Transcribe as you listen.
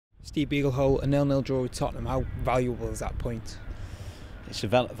Steve Beaglehole, a 0-0 draw with Tottenham. How valuable is that point? It's a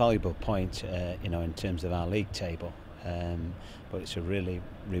valuable point, in terms of our league table, but it's a really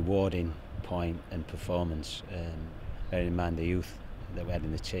rewarding point and performance. Bearing in mind the youth that we had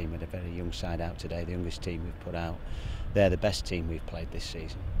in the team, we had a very young side out today, the youngest team we've put out. They're the best team we've played this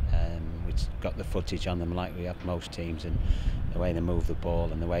season. We've got the footage on them like we have most teams, and the way they move the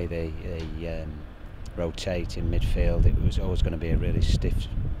ball and the way they rotate in midfield. It was always going to be a really stiff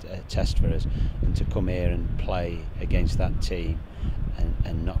test for us, and to come here and play against that team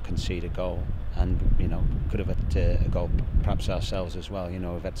and not concede a goal, and could have had a goal perhaps ourselves as well.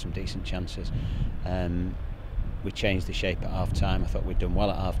 We've had some decent chances. We changed the shape at half time. I thought we'd done well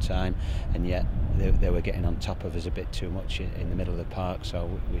at half time, and yet they were getting on top of us a bit too much in the middle of the park, so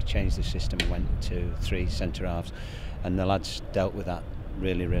we changed the system and went to 3 centre halves, and the lads dealt with that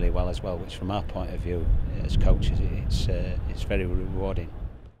really well as well, which from our point of view as coaches it's very rewarding.